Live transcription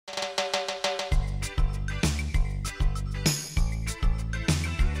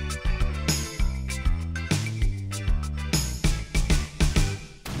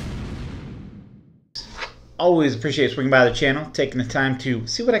always appreciate swinging by the channel, taking the time to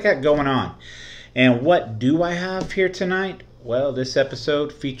see what I got going on. And what do I have here tonight? Well, this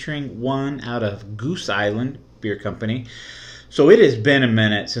episode featuring one out of Goose Island Beer Company. So it has been a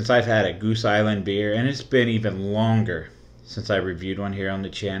minute since I've had a Goose Island beer, and it's been even longer since I reviewed one here on the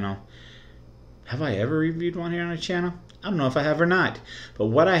channel. Have I ever reviewed one here on the channel? I don't know if I have or not. But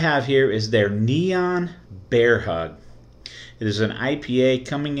what I have here is their Neon Bear Hug. It is an IPA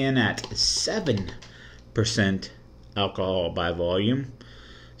coming in at 7% alcohol by volume.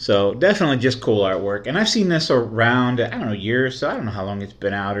 So definitely just cool artwork. And I've seen this around, I don't know, a year or so. I don't know how long it's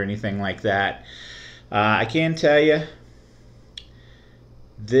been out or anything like that. I can tell you,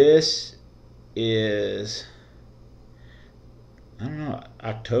 this is, I don't know,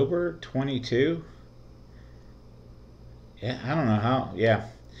 October 22. Yeah, I don't know how. Yeah,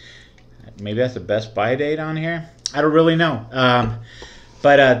 maybe that's the best buy date on here. I don't really know.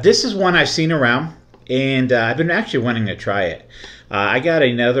 But this is one I've seen around, and I've been actually wanting to try it. I got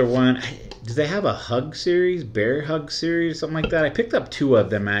another one. Do they have a hug series, bear hug series, something like that? I picked up 2 of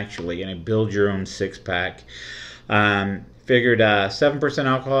them actually in a build your own 6-pack. Figured 7%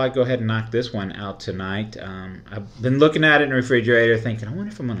 alcohol. I'd go ahead and knock this one out tonight. I've been looking at it in the refrigerator thinking, I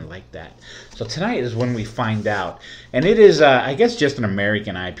wonder if I'm going to like that. So tonight is when we find out. And it is, I guess, just an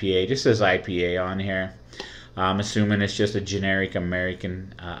American IPA. It just says IPA on here. I'm assuming it's just a generic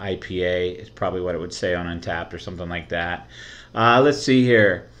American IPA. It's probably what it would say on Untapped or something like that. Let's see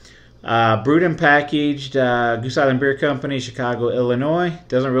here. Brewed and packaged, Goose Island Beer Company, Chicago, Illinois.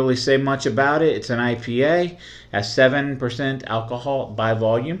 Doesn't really say much about it. It's an IPA. Has 7% alcohol by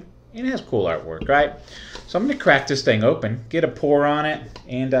volume. And it has cool artwork, right? So I'm going to crack this thing open, get a pour on it,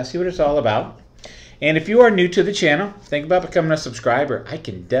 and see what it's all about. And if you are new to the channel, think about becoming a subscriber. I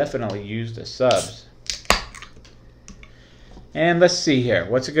can definitely use the subs. And let's see here.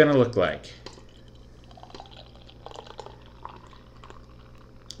 What's it going to look like?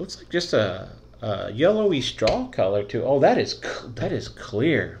 Looks like just a yellowy straw color too. Oh, that is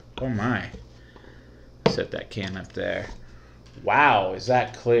clear. Oh my. Set that can up there. Wow, is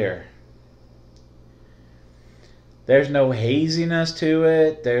that clear? There's no haziness to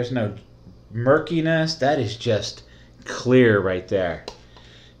it. There's no murkiness. That is just clear right there.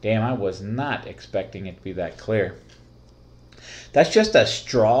 Damn, I was not expecting it to be that clear. That's just a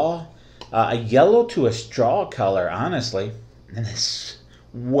straw, a yellow to a straw color, honestly. And it's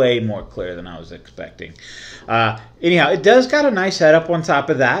way more clear than I was expecting. Anyhow, it does got a nice head up on top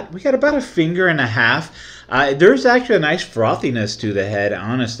of that. We got about 1.5 fingers. There's actually a nice frothiness to the head,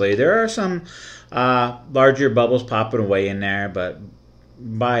 honestly. There are some larger bubbles popping away in there, but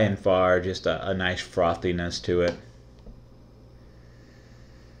by and far, just a nice frothiness to it.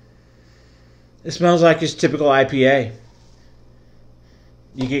 It smells like it's typical IPA.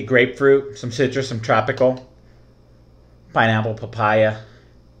 You get grapefruit, some citrus, some tropical, pineapple, papaya.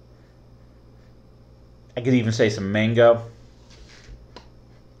 I could even say some mango,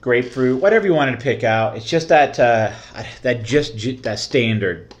 grapefruit, whatever you wanted to pick out. It's just that that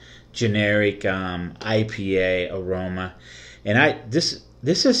standard generic IPA aroma, and this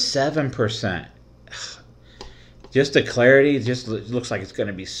is 7%. Just the clarity, just looks like it's going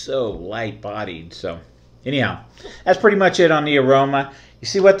to be so light-bodied. So anyhow, that's pretty much it on the aroma. You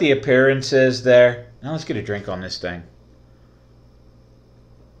see what the appearance is there. Now let's get a drink on this thing.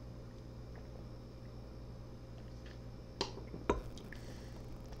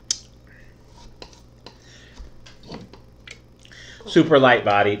 Super light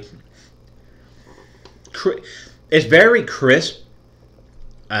bodied. It's very crisp.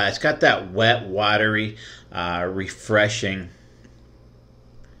 It's got that wet, watery, refreshing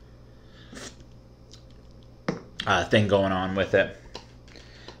thing going on with it.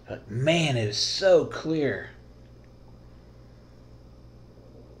 But man, it is so clear.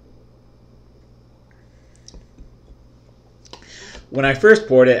 When I first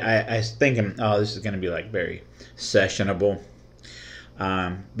poured it, I was thinking, oh, this is going to be like very sessionable.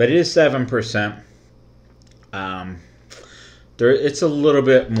 But it is 7%. It's a little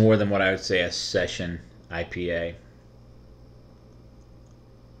bit more than what I would say a session IPA.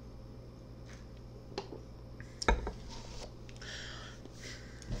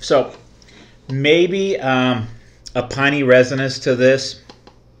 So maybe a piney resonance to this.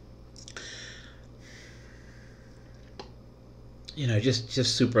 You know, just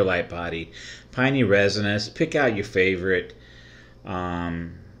super light bodied. Piney resonance. Pick out your favorite.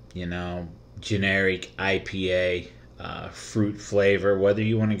 You know, generic IPA fruit flavor, whether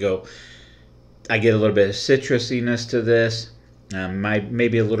you want to go. I get a little bit of citrusiness to this,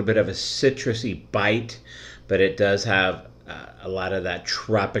 maybe a little bit of a citrusy bite, but it does have a lot of that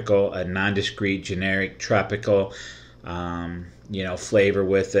tropical, nondescript, generic tropical, flavor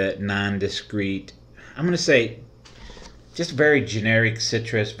with it. Nondescript. I'm going to say just very generic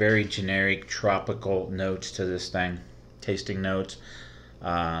citrus, very generic tropical notes to this thing. Tasting notes,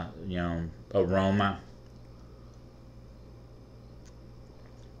 aroma.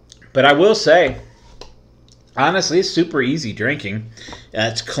 But I will say, honestly, it's super easy drinking.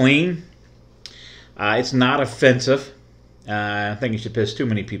 It's clean. It's not offensive. I don't think you should piss too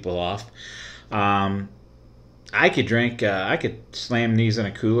many people off. I could slam these in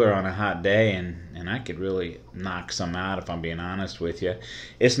a cooler on a hot day, and I could really knock some out if I'm being honest with you.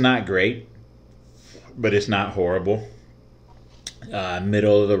 It's not great, but it's not horrible.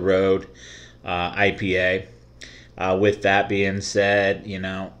 Middle of the road IPA. With that being said,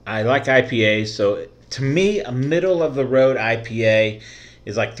 I like IPAs, so to me, a middle of the road IPA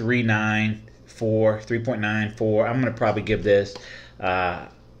is like 3.94. I'm gonna probably give this. I'm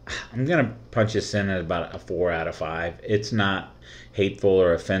gonna punch this in at about a 4 out of 5. It's not hateful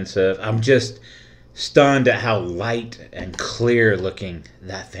or offensive. I'm just stunned at how light and clear looking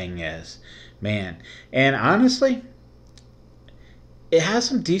that thing is, man. And honestly, it has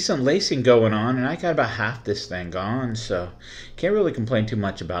some decent lacing going on, and I got about half this thing gone, so can't really complain too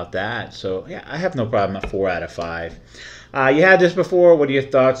much about that. So yeah, I have no problem at 4 out of 5. You had this before. What are your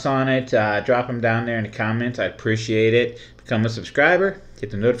thoughts on it? Drop them down there in the comments. I'd appreciate it. Become a subscriber.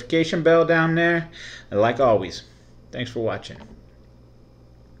 Hit the notification bell down there. And like always, thanks for watching.